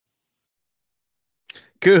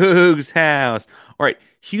Cougs house. All right,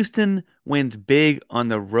 Houston wins big on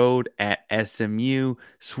the road at SMU,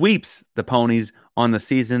 sweeps the Ponies on the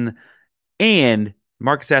season, and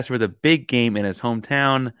Marcus asked for the big game in his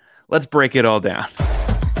hometown. Let's break it all down.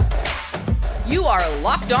 You are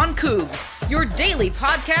Locked On Cougs, your daily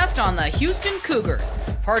podcast on the Houston Cougars,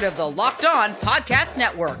 part of the Locked On Podcast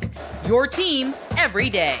Network, your team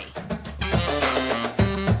every day.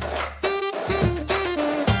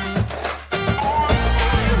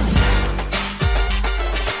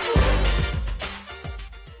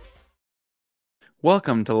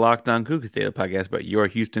 Welcome to Locked On Cougars, daily podcast about your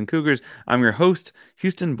Houston Cougars. I'm your host,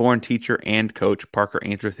 Houston-born teacher and coach Parker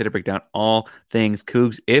Ainsworth, here to break down all things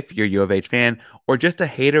Cougs. If you're a U of H fan or just a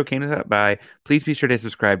hater who came to stop by, please be sure to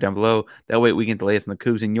subscribe down below. That way we can delay us on the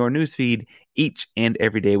Cougs in your newsfeed each and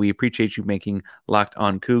every day. We appreciate you making Locked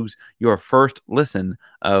On Cougs your first listen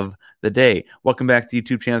of the day. Welcome back to the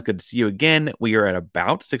YouTube channel. It's good to see you again. We are at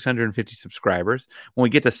about 650 subscribers. When we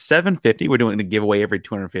get to 750, we're doing a giveaway every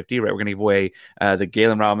 250, right? We're going to give away the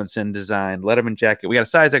Galen Robinson designed Letterman jacket. We got a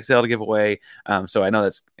size XL to give away. So I know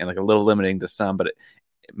that's like a little limiting to some, but it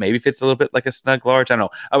maybe fits a little bit like a snug large. I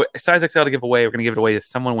don't know. Size XL to give away. We're going to give it away to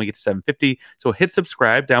someone when we get to 750. So hit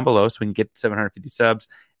subscribe down below so we can get to 750 subs.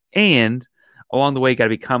 And along the way, you got to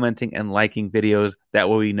be commenting and liking videos. That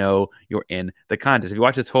way we know you're in the contest. If you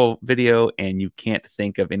watch this whole video and you can't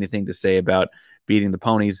think of anything to say about beating the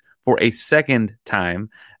Ponies for a second time,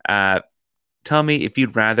 tell me if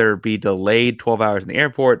you'd rather be delayed 12 hours in the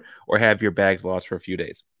airport or have your bags lost for a few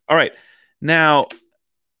days. All right. Now,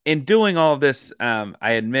 in doing all of this,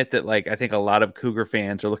 I admit that I think a lot of Cougar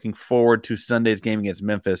fans are looking forward to Sunday's game against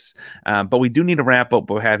Memphis. But we do need to wrap up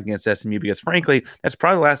what we're having against SMU because, frankly, that's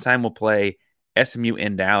probably the last time we'll play SMU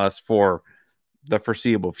in Dallas for the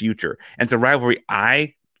foreseeable future. And it's a rivalry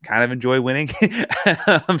I kind of enjoy winning.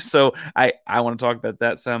 So I want to talk about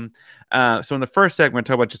that some. So in the first segment,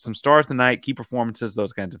 talk about just some stars of the night, key performances,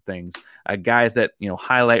 those kinds of things. Guys that,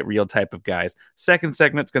 highlight real type of guys. Second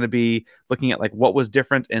segment's going to be looking at what was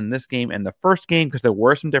different in this game and the first game, because there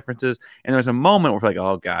were some differences. And there was a moment where we're like,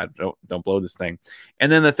 oh God, don't blow this thing. And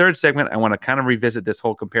then the third segment, I want to kind of revisit this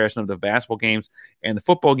whole comparison of the basketball games and the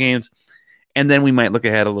football games. And then we might look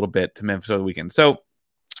ahead a little bit to Memphis over the weekend. So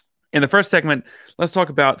in the first segment, let's talk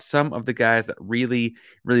about some of the guys that really,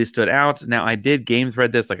 really stood out. Now, I did game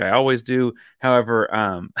thread this like I always do.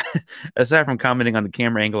 However, aside from commenting on the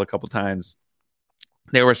camera angle a couple times,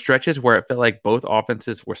 there were stretches where it felt like both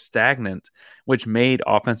offenses were stagnant, which made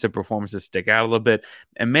offensive performances stick out a little bit.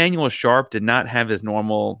 Emmanuel Sharp did not have his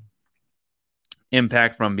normal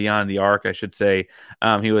impact from beyond the arc, I should say.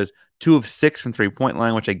 He was 2 of 6 from three-point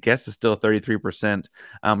line, which I guess is still 33%.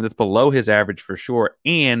 That's below his average for sure.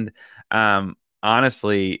 And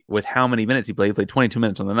honestly, with how many minutes he played 22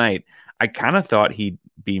 minutes on the night, I kind of thought he'd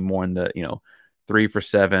be more in the 3 for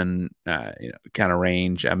 7 kind of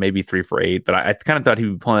range, maybe 3 for 8. But I kind of thought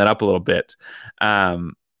he'd be pulling it up a little bit.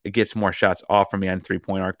 It gets more shots off from beyond the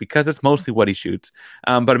three-point arc because that's mostly what he shoots.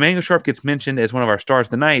 But Emmanuel Sharp gets mentioned as one of our stars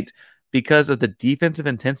of the night because of the defensive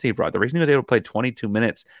intensity he brought. The reason he was able to play 22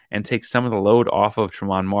 minutes and take some of the load off of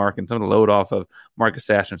Tremont Mark and some of the load off of Marcus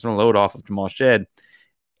Sasser and some of the load off of Jamal Shedd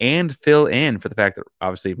and fill in for the fact that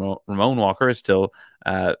obviously Ramon Walker is still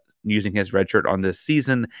using his red shirt on this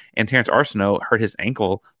season, and Terrence Arsenault hurt his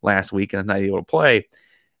ankle last week and is not able to play.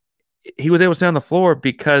 He was able to stay on the floor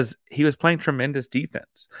because he was playing tremendous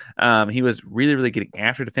defense. He was really, really getting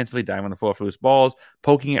after defensively, diving on the floor for loose balls,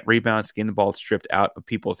 poking at rebounds, getting the ball stripped out of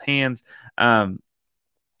people's hands.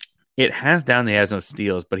 It has down the has no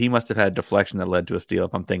steals, but he must have had a deflection that led to a steal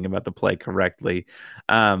if I'm thinking about the play correctly.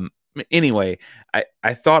 Anyway,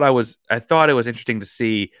 I thought it was interesting to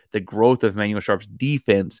see the growth of Emmanuel Sharp's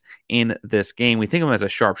defense in this game. We think of him as a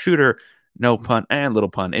sharp shooter, no pun and little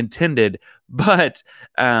pun intended, but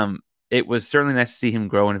it was certainly nice to see him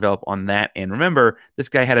grow and develop on that. And remember, this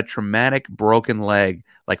guy had a traumatic broken leg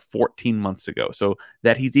 14 months ago. So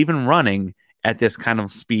that he's even running at this kind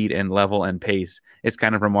of speed and level and pace is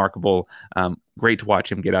kind of remarkable. Great to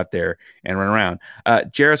watch him get out there and run around.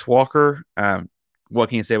 Jarris Walker, what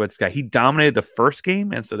can you say about this guy? He dominated the first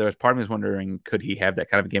game, and so there was part of me was wondering, could he have that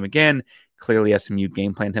kind of a game again? Clearly, SMU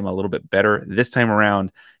game planned him a little bit better this time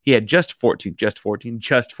around. He had just 14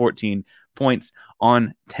 points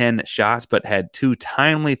on 10 shots, but had 2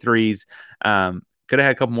 timely threes. Could have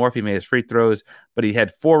had a couple more if he made his free throws, but he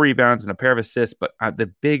had 4 rebounds and a pair of assists. But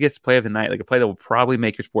the biggest play of the night, a play that will probably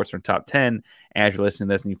make your Sportsman top 10 as you're listening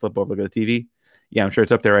to this and you flip over, look at the TV. Yeah, I'm sure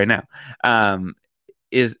it's up there right now.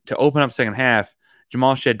 Is to open up second half.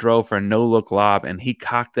 Jamal Shedd drove for a no-look lob, and he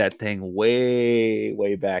cocked that thing way,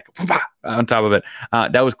 way back on top of it.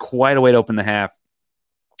 That was quite a way to open the half.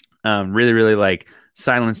 Really, really like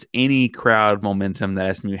silenced any crowd momentum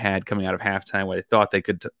that SMU had coming out of halftime where they thought they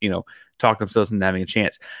could, talk themselves into having a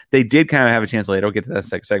chance. They did kind of have a chance later. We'll get to that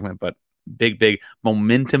second segment, but big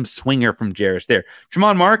momentum swinger from Jarris there.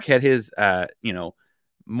 Jamon Mark had his,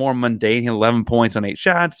 more mundane. He had 11 points on 8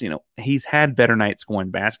 shots. He's had better nights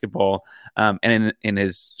scoring basketball. And in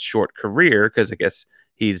his short career, because I guess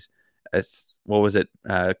he's, what was it?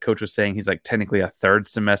 Coach was saying he's like technically a third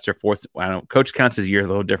semester, fourth. I don't know. Coach counts his year a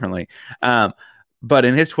little differently. But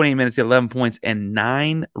in his 20 minutes, he had 11 points and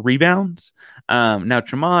 9 rebounds. Now,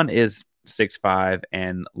 Tremont is 6'5"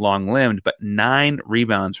 and long-limbed, but 9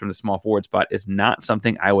 rebounds from the small forward spot is not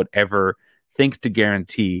something I would ever think to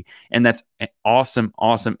guarantee. And that's an awesome,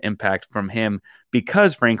 awesome impact from him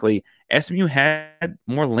because, frankly, SMU had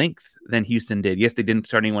more length than Houston did. Yes, they didn't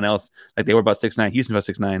start anyone else. Like they were about 6'9", Houston about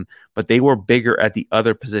 6'9", but they were bigger at the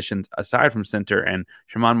other positions aside from center and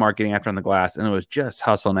Shamon Mark getting after on the glass. And it was just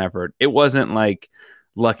hustle and effort. It wasn't like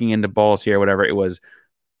lucking into balls here or whatever. It was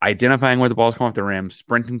identifying where the balls come off the rim,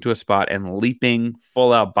 sprinting to a spot, and leaping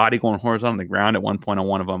full out, body going horizontal on the ground at one point on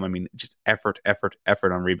one of them. I mean, just effort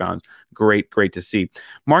on rebounds. Great to see.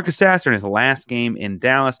 Marcus Sasser in his last game in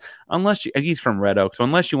Dallas, he's from Red Oak, so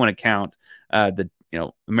unless you want to count the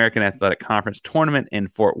American Athletic Conference tournament in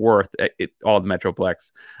Fort Worth, all the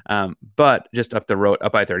Metroplex, but just up the road,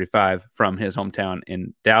 up I-35 from his hometown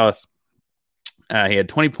in Dallas, he had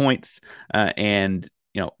 20 points and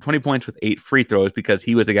 20 points with 8 free throws because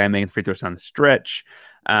he was the guy making free throws on the stretch.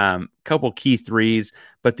 Couple key threes,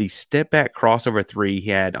 but the step back crossover 3 he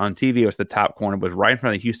had on TV, it was the top corner, was right in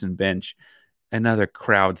front of the Houston bench. Another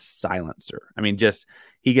crowd silencer. I mean, just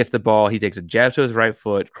he gets the ball, he takes a jab to his right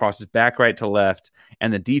foot, crosses back right to left,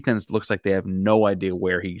 and the defense looks like they have no idea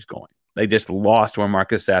where he's going. They just lost where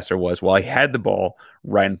Marcus Sasser was while he had the ball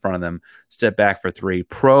right in front of them. Step back for 3.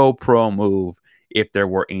 Pro move if there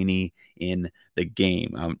were any in the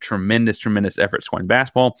game. Tremendous effort scoring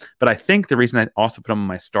basketball. But I think the reason I also put him on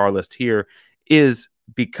my star list here is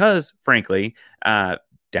because, frankly, down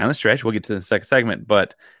the stretch, we'll get to the second segment,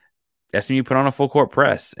 but SMU put on a full court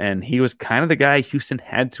press, and he was kind of the guy Houston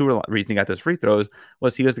had to rely. The reason he got those free throws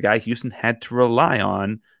was he was the guy Houston had to rely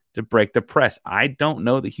on to break the press. I don't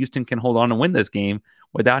know that Houston can hold on and win this game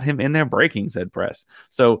without him in there breaking said press.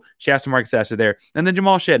 So shouts to Marcus Sasser there. And then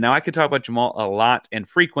Jamal Shead. Now, I could talk about Jamal a lot and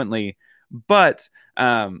frequently, but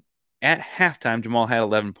at halftime, Jamal had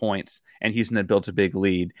 11 points, and Houston had built a big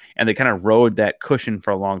lead, and they kind of rode that cushion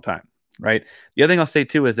for a long time, right? The other thing I'll say,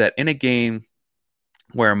 too, is that in a game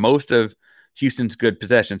where most of Houston's good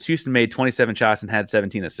possessions, Houston made 27 shots and had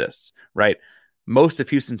 17 assists, right? Most of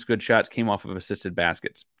Houston's good shots came off of assisted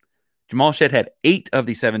baskets. Jamal Shead had 8 of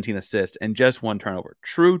the 17 assists and just 1 turnover.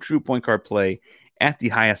 True point guard play at the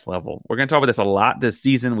highest level. We're going to talk about this a lot this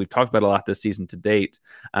season. We've talked about it a lot this season to date.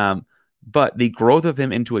 But the growth of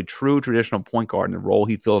him into a true traditional point guard and the role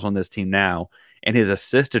he fills on this team now, and his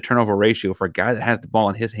assist to turnover ratio for a guy that has the ball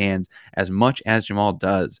in his hands as much as Jamal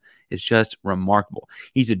does is just remarkable.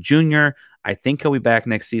 He's a junior. I think he'll be back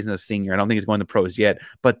next season as a senior. I don't think he's going to pros yet,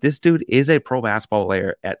 but this dude is a pro basketball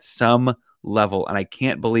player at some level, and I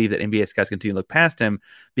can't believe that NBA scouts continue to look past him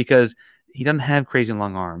because he doesn't have crazy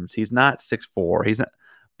long arms. He's not 6'4".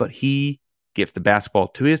 But he gives the basketball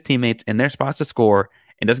to his teammates in their spots to score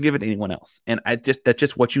and doesn't give it to anyone else. And that's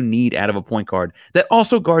just what you need out of a point guard that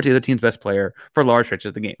also guards the other team's best player for large stretches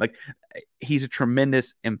of the game. Like, he's a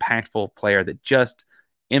tremendous, impactful player that just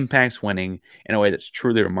impacts winning in a way that's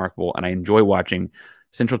truly remarkable. And I enjoy watching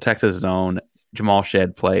Central Texas zone Jamal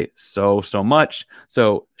Shead play so much.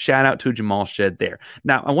 So shout out to Jamal Shead there.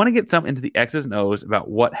 Now, I want to get some into the X's and O's about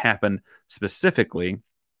what happened specifically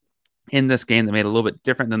in this game that made it a little bit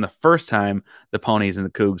different than the first time the Ponies and the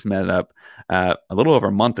Cougs met up a little over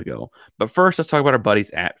a month ago. But first, let's talk about our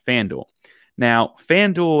buddies at FanDuel. Now,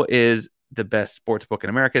 FanDuel is the best sports book in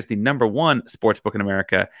America. It's the number 1 sports book in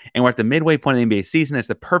America. And we're at the midway point of the NBA season. It's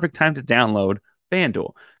the perfect time to download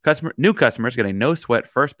FanDuel. New customers get a no-sweat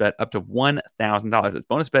first bet up to $1,000. It's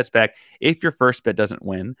bonus bets back if your first bet doesn't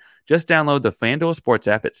win. Just download the FanDuel Sports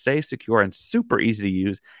app. It's safe, secure, and super easy to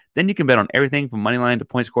use. Then you can bet on everything from money line to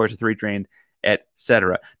point scores to 3-trained,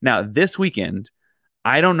 etc. Now, this weekend,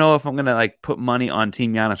 I don't know if I'm going to put money on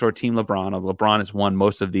Team Giannis or Team LeBron. Although LeBron has won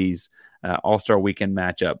most of these All-Star Weekend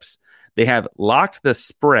matchups. They have locked the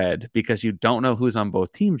spread because you don't know who's on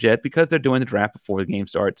both teams yet because they're doing the draft before the game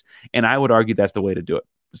starts. And I would argue that's the way to do it.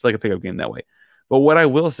 It's like a pickup game that way. But what I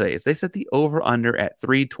will say is they set the over-under at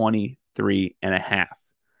 323.5.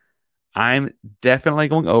 I'm definitely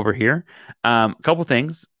going over here. A couple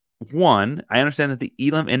things. one, I understand that the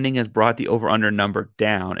Elam ending has brought the over-under number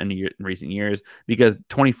down in recent years because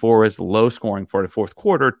 24 is low scoring for the fourth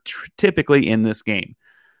quarter, typically in this game.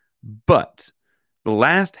 But the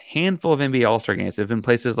last handful of NBA All-Star games have been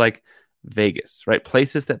places like Vegas, right?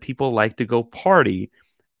 Places that people like to go party.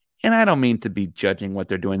 And I don't mean to be judging what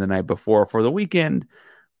they're doing the night before for the weekend,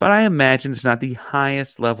 but I imagine it's not the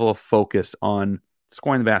highest level of focus on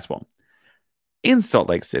scoring the basketball. In Salt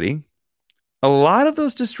Lake City, a lot of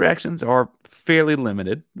those distractions are fairly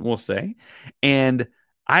limited, we'll say. And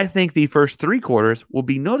I think the first three quarters will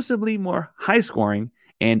be noticeably more high scoring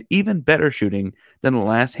and even better shooting than the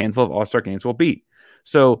last handful of All-Star games will be.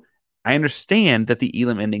 So I understand that the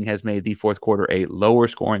Elam ending has made the fourth quarter a lower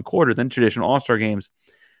scoring quarter than traditional All-Star games,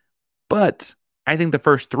 but I think the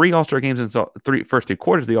first three All-Star games and first three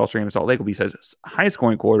quarters of the All-Star game in Salt Lake will be such high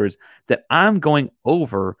scoring quarters that I'm going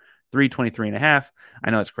over 323 and a half. I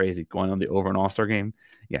know it's crazy going on the over an All-Star game.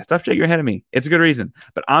 Yeah, stop shaking your head at me. It's a good reason.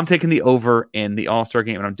 But I'm taking the over in the All-Star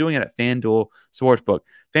game, and I'm doing it at FanDuel Sportsbook.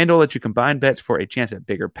 FanDuel lets you combine bets for a chance at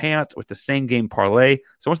bigger payouts with the same game parlay.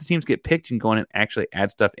 So once the teams get picked, you can go in and actually add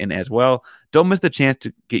stuff in as well. Don't miss the chance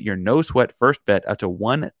to get your no-sweat first bet up to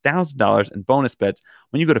 $1,000 in bonus bets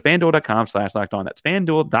when you go to FanDuel.com/lockedon. That's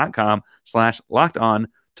FanDuel.com/lockedon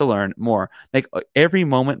to learn more. Make every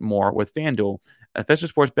moment more with FanDuel, official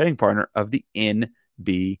sports betting partner of the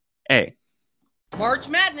NBA. March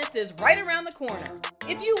Madness is right around the corner.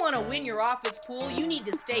 If you want to win your office pool, you need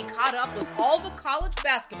to stay caught up with all the college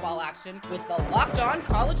basketball action with the Locked On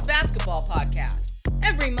College Basketball Podcast.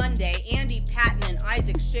 Every Monday, Andy Patton and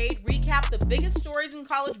Isaac Shade recap the biggest stories in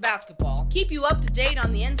college basketball, keep you up to date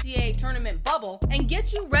on the NCAA tournament bubble, and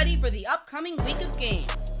get you ready for the upcoming week of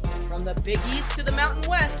games. From the Big East to the Mountain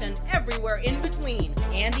West and everywhere in between,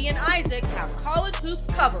 Andy and Isaac have college hoops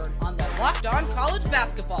covered on the Locked On College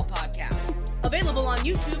Basketball Podcast. Available on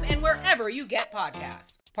YouTube and wherever you get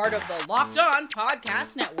podcasts. Part of the Locked On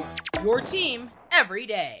Podcast Network. Your team every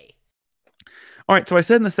day. All right, so I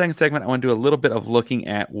said in the second segment, I want to do a little bit of looking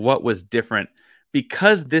at what was different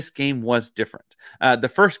because this game was different.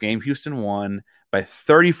 The first game, Houston won by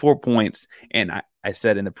 34 points. And I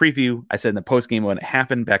said in the preview, I said in the post game when it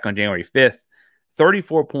happened back on January 5th,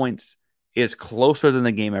 34 points is closer than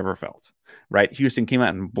the game ever felt, right? Houston came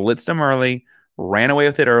out and blitzed them early, ran away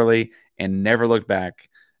with it early, and never looked back.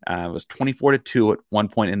 It was 24-2 at one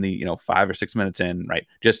point in the 5 or 6 minutes in, right?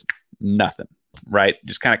 Just nothing, right?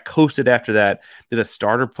 Just kind of coasted after that. Did a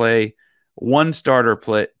starter play, one starter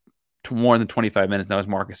play to more than 25 minutes. That was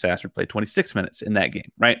Marcus Sasser, played 26 minutes in that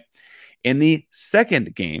game, right? In the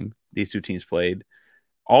second game these two teams played,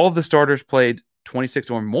 all of the starters played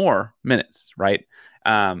 26 or more minutes, right?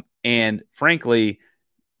 And frankly,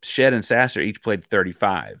 Shed and Sasser each played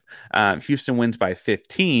 35. Houston wins by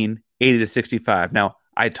 15, 80-65. Now,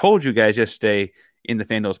 I told you guys yesterday in the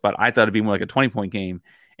FanDuel spot, I thought it'd be more like a 20-point game.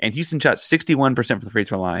 And Houston shot 61% from the free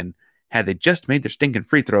throw line. Had they just made their stinking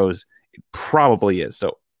free throws, it probably is.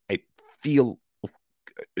 So I feel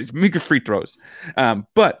make your free throws.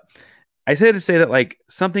 But I say to say that like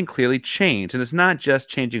something clearly changed. And it's not just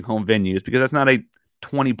changing home venues because that's not a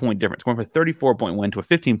 20-point difference. Going from a 34-point win to a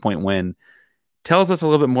 15-point win tells us a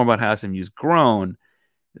little bit more about how SMU's grown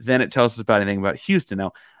than it tells us about anything about Houston.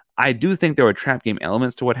 Now, I do think there were trap game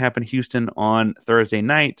elements to what happened to Houston on Thursday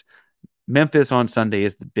night. Memphis on Sunday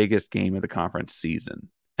is the biggest game of the conference season.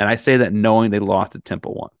 And I say that knowing they lost to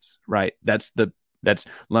Temple once, right? That's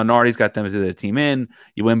Lenardi's got them as the team in.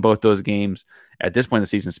 You win both those games at this point in the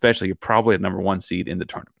season, especially you're probably a number one seed in the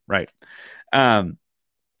tournament, right?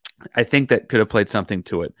 I think that could have played something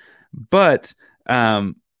to it. But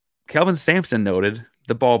Kelvin Sampson noted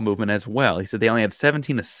the ball movement as well. He said they only had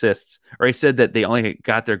 17 assists, or he said that they only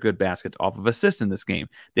got their good baskets off of assists in this game.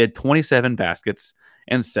 They had 27 baskets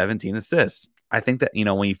and 17 assists. I think that,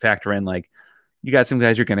 when you factor in, like, you got some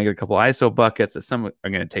guys you're going to get a couple ISO buckets, that some are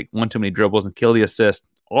going to take one too many dribbles and kill the assist.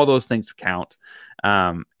 All those things count.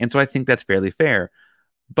 And so I think that's fairly fair.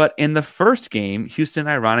 But in the first game, Houston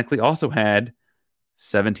ironically also had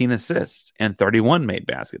 17 assists and 31 made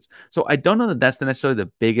baskets. So I don't know that that's necessarily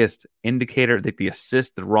the biggest indicator, that the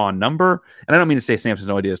assist, the raw number. And I don't mean to say Sampson's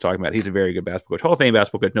no idea what he's talking about. He's a very good basketball coach. Hall of Fame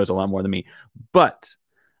basketball coach, knows a lot more than me. But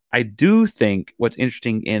I do think what's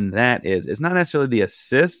interesting in that is not necessarily the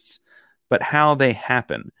assists, but how they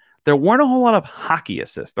happen. There weren't a whole lot of hockey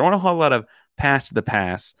assists. There weren't a whole lot of pass to the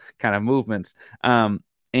pass kind of movements.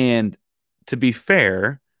 And to be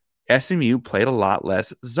fair, SMU played a lot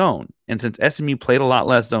less zone. And since SMU played a lot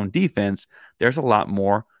less zone defense, there's a lot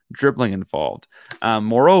more dribbling involved.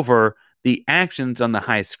 Moreover, the actions on the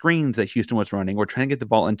high screens that Houston was running were trying to get the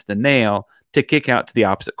ball into the nail to kick out to the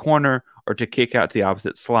opposite corner or to kick out to the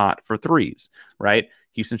opposite slot for threes, right?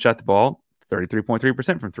 Houston shot the ball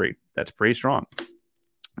 33.3% from three. That's pretty strong.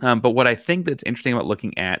 But what I think that's interesting about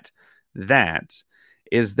looking at that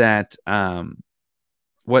is that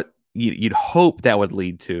what you'd hope that would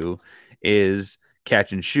lead to is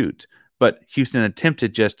catch and shoot. But Houston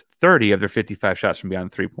attempted just 30 of their 55 shots from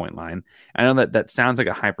beyond the three-point line. I know that sounds like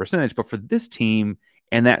a high percentage, but for this team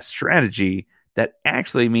and that strategy, that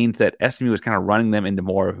actually means that SMU is kind of running them into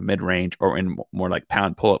more of a mid-range or in more like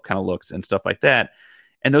pound pull-up kind of looks and stuff like that.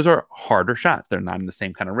 And those are harder shots. They're not in the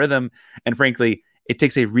same kind of rhythm. And frankly, it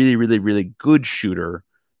takes a really, really, really good shooter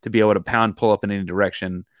to be able to pound pull up in any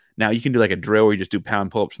direction. Now, you can do like a drill where you just do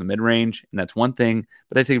pound pull ups in the mid range, and that's one thing.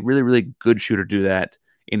 But I'd say a really, really good shooter do that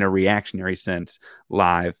in a reactionary sense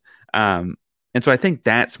live. And so I think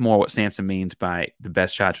that's more what Sampson means by the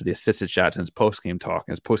best shots or the assisted shots in his post game talk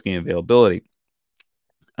and his post game availability.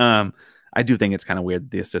 I do think it's kind of weird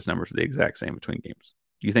that the assist numbers are the exact same between games.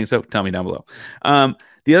 Do you think so? Tell me down below.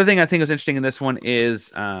 The other thing I think is interesting in this one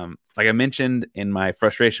is, like I mentioned in my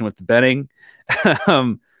frustration with the betting,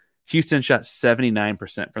 Houston shot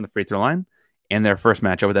 79% from the free throw line in their first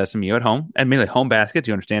matchup with SMU at home. Admittedly, home baskets,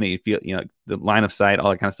 you understand it. You feel, the line of sight,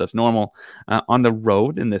 all that kind of stuff's normal. On the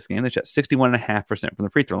road in this game, they shot 61.5% from the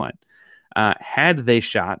free throw line. Had they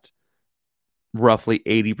shot roughly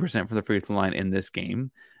 80% from the free throw line in this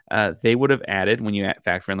game, they would have added, when you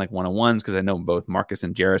factor in like one-on-ones, because I know both Marcus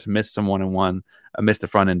and Jarris missed some one-on-one, missed the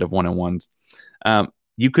front end of one-on-ones.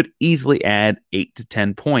 You could easily add 8 to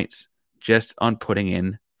 10 points just on putting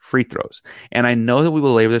in free throws. And I know that we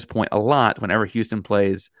will labor this point a lot whenever Houston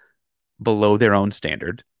plays below their own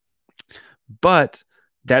standard, but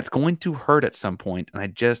that's going to hurt at some point, and I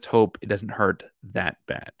just hope it doesn't hurt that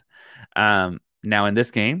bad. Now, in this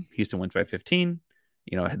game, Houston wins by 15.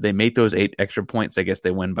 They made those 8 extra points. I guess they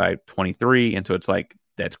win by 23. And so it's like,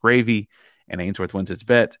 that's gravy, and Ainsworth wins its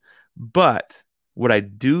bet. But what I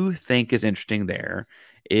do think is interesting there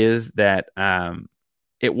is that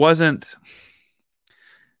it wasn't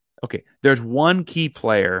okay. There's one key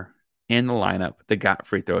player in the lineup that got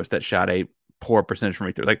free throws that shot a poor percentage from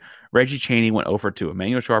free throws. Like Reggie Chaney went 0 for 2.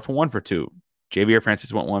 Emmanuel Sharp went 1 for 2. Javier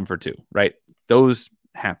Francis went 1 for 2, right? Those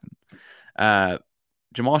happen.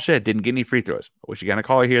 Jamal Shedd didn't get any free throws. I wish you got a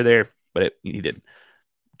call here there, but he didn't.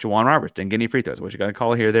 Jawan Roberts didn't get any free throws. I wish you got a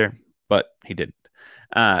call here there, but he didn't.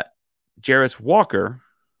 Jarris Walker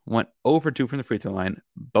went 0 for 2 from the free throw line,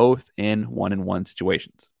 both in 1-and-1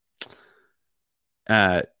 situations.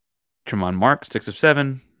 Tremont Mark, 6 of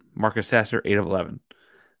 7. Marcus Sasser, 8 of 11.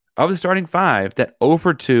 Of the starting 5, that 0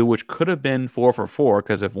 for 2, which could have been 4 for 4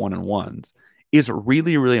 because of 1-and-1s, is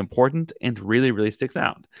really, really important and really, really sticks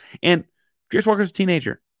out. And Jarris Walker's a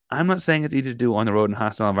teenager. I'm not saying it's easy to do on the road in a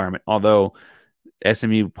hostile environment, although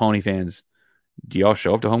SMU Pony fans, do y'all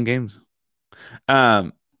show up to home games?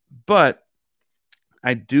 But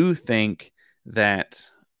I do think that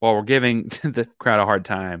while we're giving the crowd a hard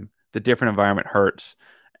time, the different environment hurts.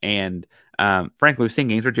 And frankly, we've seen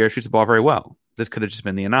games where Jarris shoots the ball very well. This could have just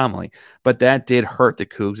been the anomaly. But that did hurt the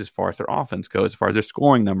Cougs as far as their offense goes, as far as their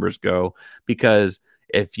scoring numbers go, because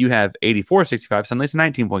if you have 84-65, suddenly it's a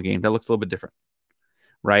 19-point game. That looks a little bit different,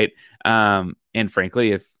 right? And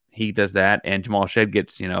frankly, if he does that and Jamal Shedd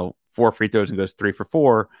gets, 4 free throws and goes 3 for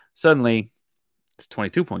 4, suddenly it's a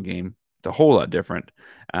 22-point game. It's a whole lot different.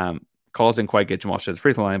 Calls didn't quite get Jamal Shedd's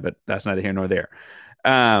free throw line, but that's neither here nor there.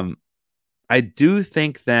 I do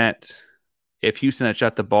think that if Houston had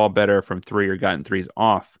shot the ball better from 3 or gotten threes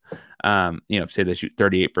off, say they shoot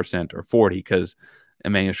 38% or 40 because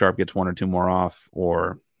Emmanuel Sharp gets 1 or 2 more off,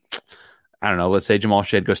 or I don't know, let's say Jamal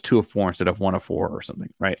Shedd goes 2 of 4 instead of 1 of 4 or something,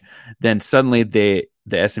 right? Then suddenly the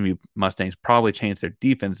SMU Mustangs probably change their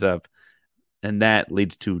defense up, and that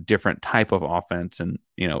leads to different type of offense. And,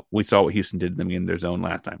 we saw what Houston did to them in their zone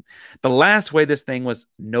last time. The last way this thing was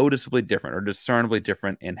noticeably different or discernibly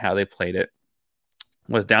different in how they played it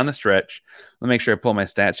was down the stretch. Let me make sure I pull my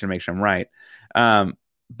stats here to make sure I'm right.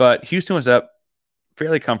 But Houston was up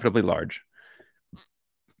fairly comfortably large.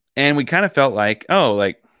 And we kind of felt like,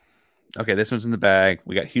 okay, this one's in the bag.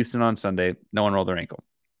 We got Houston on Sunday. No one rolled their ankle.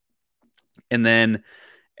 And then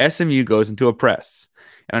SMU goes into a press.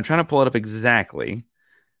 And I'm trying to pull it up exactly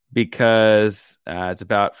because it's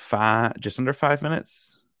about just under 5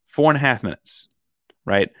 minutes, 4.5 minutes,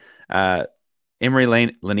 right? Emery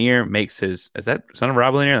Lanier makes is that son of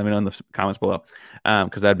Rob Lanier? Let me know in the comments below,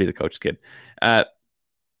 because that'd be the coach's kid.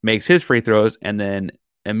 Makes his free throws, and then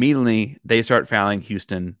immediately they start fouling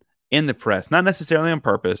Houston in the press, not necessarily on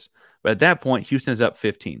purpose, but at that point, Houston is up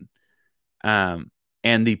 15. And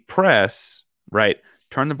the press, right,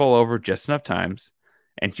 turned the ball over just enough times,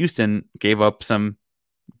 and Houston gave up some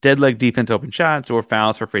dead leg defense open shots or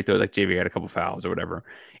fouls for free throws, like JV had a couple fouls or whatever,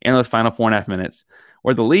 in those final 4.5 minutes,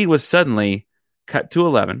 where the lead was suddenly cut to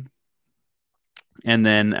 11, and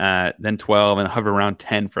then 12, and hovered around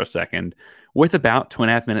 10 for a second, with about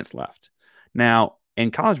 2.5 minutes left. Now,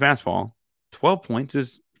 in college basketball, 12 points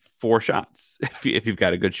is 4 shots if you've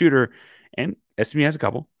got a good shooter, and SMU has a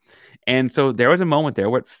couple. And so there was a moment there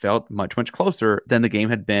where it felt much, much closer than the game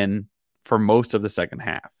had been for most of the second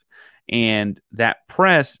half. And that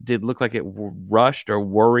press did look like it rushed or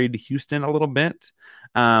worried Houston a little bit,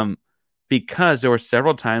 because there were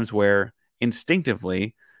several times where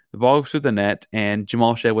instinctively the ball goes through the net and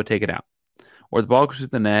Jamal Shea would take it out, or the ball goes through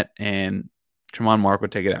the net and Tremont Mark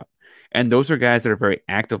would take it out. And those are guys that are very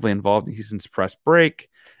actively involved in Houston's press break.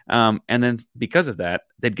 And then because of that,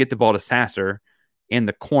 they'd get the ball to Sasser in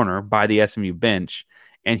the corner by the SMU bench.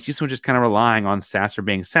 And Houston was just kind of relying on Sasser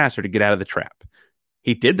being Sasser to get out of the trap.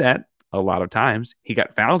 He did that a lot of times. He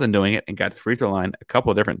got fouled in doing it and got to the free throw line a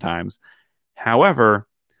couple of different times. However,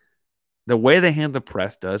 the way they handle the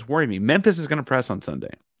press does worry me. Memphis is going to press on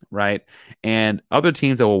Sunday, right? And other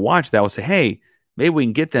teams that will watch that will say, hey, maybe we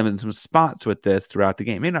can get them in some spots with this throughout the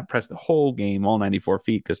game. Maybe not press the whole game, all 94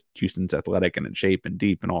 feet, because Houston's athletic and in shape and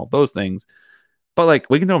deep and all of those things. But like,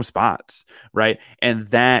 we can throw them spots, right? And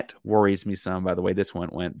that worries me some, by the way this one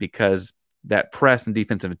went, because that press and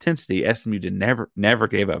defensive intensity, SMU never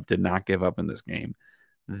gave up, did not give up in this game.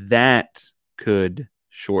 That could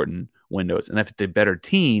shorten windows. And if it's a better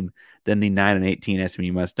team than the 9-18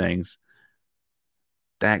 SMU Mustangs,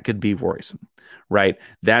 that could be worrisome, right?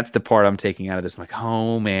 That's the part I'm taking out of this. I'm like,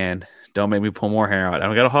 oh man, don't make me pull more hair out. I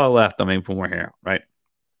don't got a haul left. Don't make me pull more hair out, right?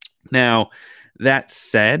 Now, that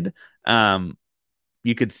said,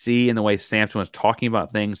 you could see in the way Sampson was talking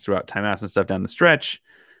about things throughout timeouts and stuff down the stretch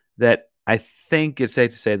that I think it's safe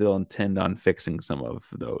to say they'll intend on fixing some of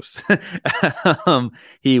those.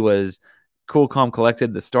 He was cool, calm, collected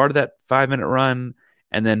at the start of that 5-minute run.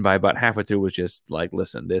 And then by about halfway through was just like,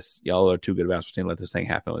 listen, y'all are too good a basketball team. Let this thing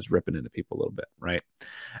happen. It was ripping into people a little bit, right?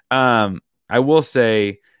 I will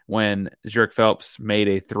say when Zurich Phelps made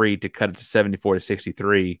a three to cut it to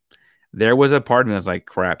 74-63, there was a part of me that was like,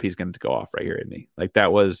 crap, he's going to go off right here, isn't he? Like,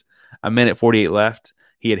 that was a minute 48 left.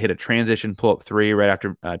 He had hit a transition pull-up three right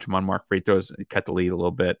after Tremont Mark free throws. He cut the lead a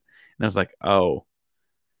little bit. And I was like, oh,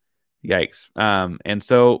 yikes. And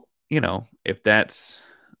so, if that's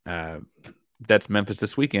Memphis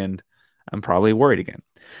this weekend, I'm probably worried again.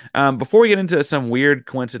 Before we get into some weird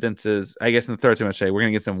coincidences, I guess in the third segment, we're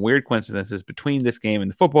going to get some weird coincidences between this game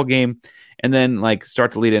and the football game, and then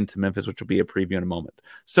start to lead into Memphis, which will be a preview in a moment.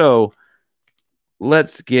 So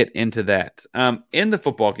let's get into that. In the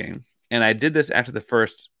football game, and I did this after the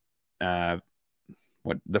first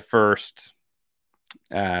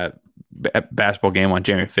basketball game on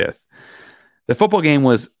January 5th. The football game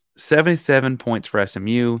was 77 points for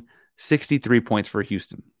SMU, 63 points for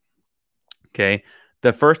Houston. Okay.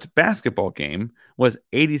 The first basketball game was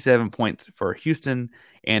 87 points for Houston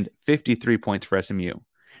and 53 points for SMU.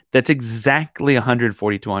 That's exactly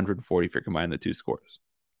 140 to 140 if you're combining the two scores.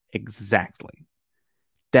 Exactly.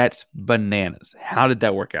 That's bananas. How did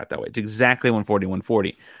that work out that way? It's exactly 140,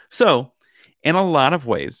 140. So, in a lot of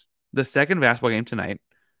ways, the second basketball game tonight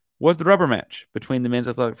was the rubber match between the men's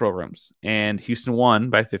athletic programs, and Houston won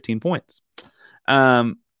by 15 points.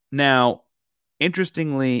 Now,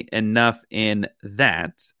 interestingly enough, in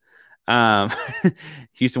that,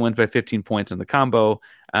 Houston wins by 15 points in the combo.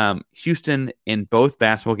 Houston, in both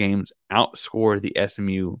basketball games, outscored the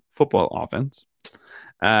SMU football offense.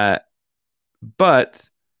 But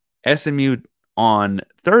SMU on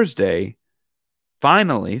Thursday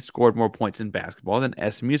finally scored more points in basketball than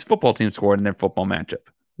SMU's football team scored in their football matchup.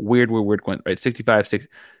 Weird, right? 65-6.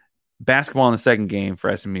 Basketball in the second game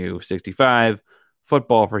for SMU, 65.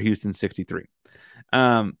 Football for Houston, 63.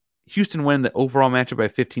 Houston win the overall matchup by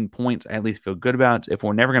 15 points. I at least feel good about. If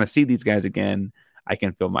we're never going to see these guys again, I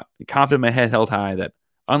can feel my confident, my head held high that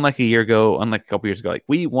unlike a year ago, unlike a couple years ago,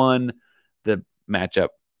 we won the matchup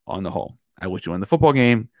on the whole. I wish you won the football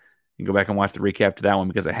game. You can go back and watch the recap to that one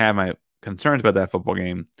because I have my concerns about that football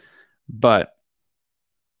game. But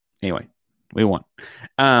anyway, we won.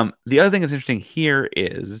 The other thing that's interesting here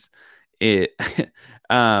is I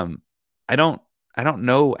don't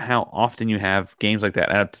know how often you have games like that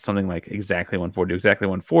add up to something like exactly 140, exactly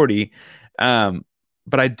 140.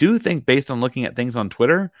 But I do think, based on looking at things on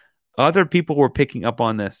Twitter, other people were picking up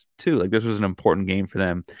on this too. Like, this was an important game for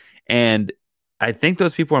them. And I think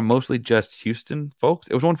those people are mostly just Houston folks.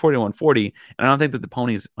 It was 140 to 140, and I don't think that the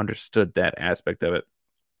Ponies understood that aspect of it.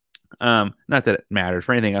 Not that it matters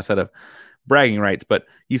for anything outside of bragging rights, but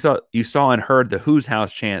you saw and heard the Who's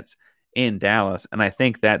House chants in Dallas. And I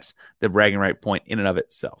think that's the bragging right point in and of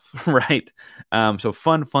itself, right? So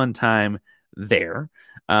fun time there.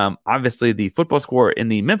 Obviously, the football score in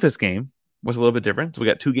the Memphis game was a little bit different. So we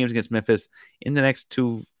got 2 games against Memphis in the next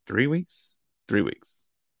 3 weeks. 3 weeks.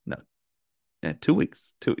 No, 2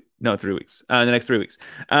 weeks. 3 weeks. In the next 3 weeks.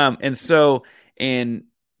 And so in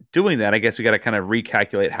doing that, I guess we got to kind of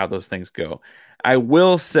recalculate how those things go. I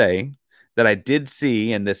will say that I did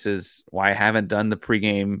see, and this is why I haven't done the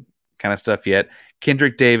pregame kind of stuff yet.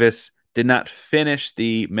 Kendrick Davis did not finish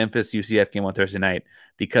the Memphis UCF game on Thursday night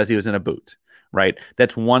because he was in a boot, right?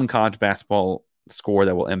 That's one college basketball score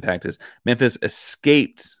that will impact us. Memphis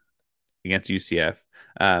escaped against UCF,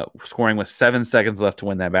 scoring with 7 seconds left to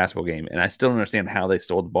win that basketball game. And I still don't understand how they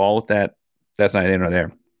stole the ball with that. That's neither here nor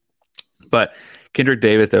there. But Kendrick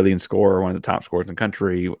Davis, their leading scorer, one of the top scorers in the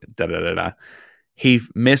country, he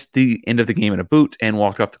missed the end of the game in a boot and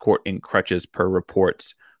walked off the court in crutches per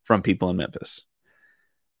reports from people in Memphis.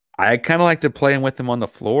 I kind of like to play him with him on the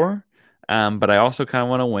floor, but I also kind of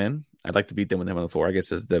want to win. I'd like to beat them with him on the floor, I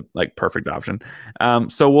guess, is the perfect option.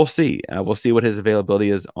 So we'll see. We'll see what his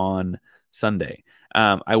availability is on Sunday.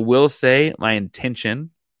 I will say my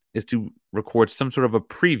intention is to record some sort of a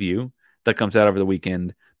preview that comes out over the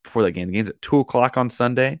weekend before that game. The game's at 2:00 on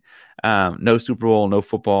Sunday. No Super Bowl, no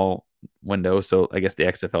football window, so I guess the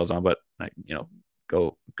XFL is on, but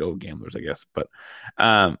go gamblers, I guess. But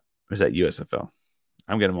or is that USFL?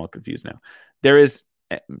 I'm getting them all confused now. There is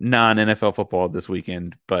non-NFL football this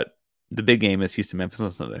weekend, but the big game is Houston Memphis on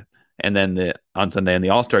Sunday, and then on Sunday, and the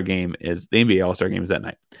All-Star game is the NBA All-Star game is that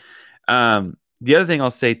night. The other thing I'll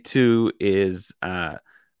say too is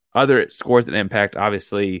other scores that impact,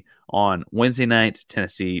 obviously, on Wednesday night,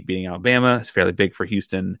 Tennessee beating Alabama is fairly big for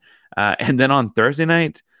Houston. And then on Thursday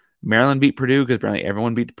night, Maryland beat Purdue because apparently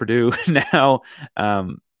everyone beat Purdue now.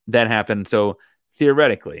 That happened. So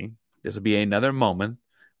theoretically, this will be another moment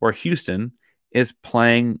where Houston is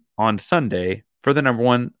playing on Sunday for the number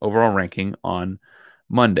 1 overall ranking on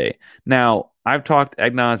Monday. Now, I've talked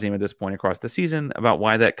ad nauseum at this point across the season about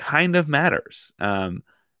why that kind of matters.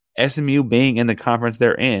 SMU being in the conference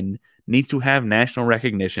they're in needs to have national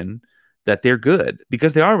recognition that they're good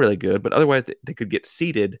because they are really good, but otherwise they could get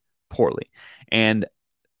seeded poorly. And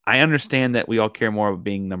I understand that we all care more about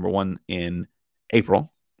being number 1 in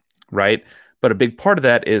April, right? But a big part of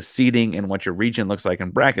that is seeding and what your region looks like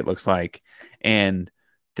and bracket looks like. And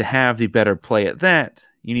to have the better play at that,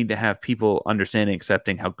 you need to have people understanding,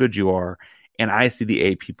 accepting how good you are. And I see the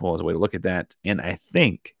A people as a way to look at that. And I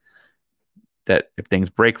think that if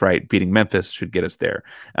things break right, beating Memphis should get us there.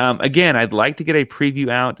 Again, I'd like to get a preview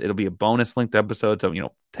out. It'll be a bonus linked episode,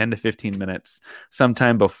 so 10 to 15 minutes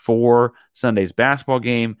sometime before Sunday's basketball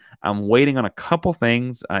game. I'm waiting on a couple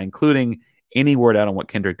things, including any word out on what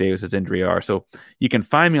Kendrick Davis's injury are. So you can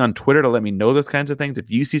find me on Twitter to let me know those kinds of things.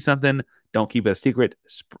 If you see something, don't keep it a secret.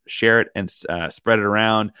 Share it and spread it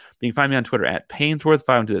around. You can find me on Twitter at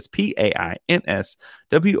Painsworth512. That's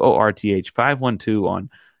PAINSWORTH512 on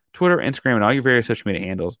Twitter, Instagram, and all your various social media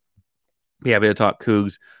handles. Be happy to talk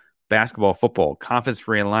Cougs, basketball, football, conference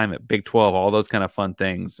realignment, Big 12, all those kind of fun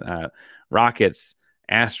things. Rockets,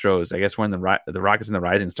 Astros. I guess we're in the Rockets and the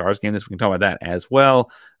Rising Stars game this week. We can talk about that as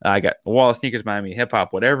well. I got a wall of sneakers, Miami hip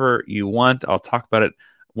hop, whatever you want. I'll talk about it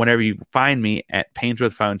whenever you find me at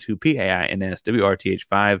Painsworth512,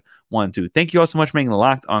 PAINSWORTH512. Thank you all so much for making the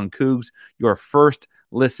Locked on Cougs your first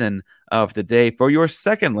listen of the day. For your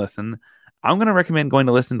second listen, I'm going to recommend going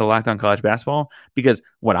to listen to Locked on College Basketball because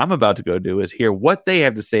what I'm about to go do is hear what they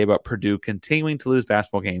have to say about Purdue continuing to lose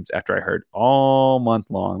basketball games after I heard all month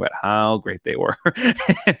long about how great they were.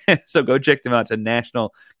 So go check them out. It's a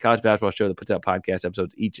national college basketball show that puts out podcast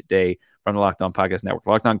episodes each day from the Locked on Podcast Network.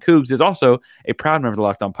 Locked on Cougs is also a proud member of the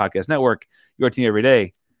Locked on Podcast Network, your team every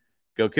day.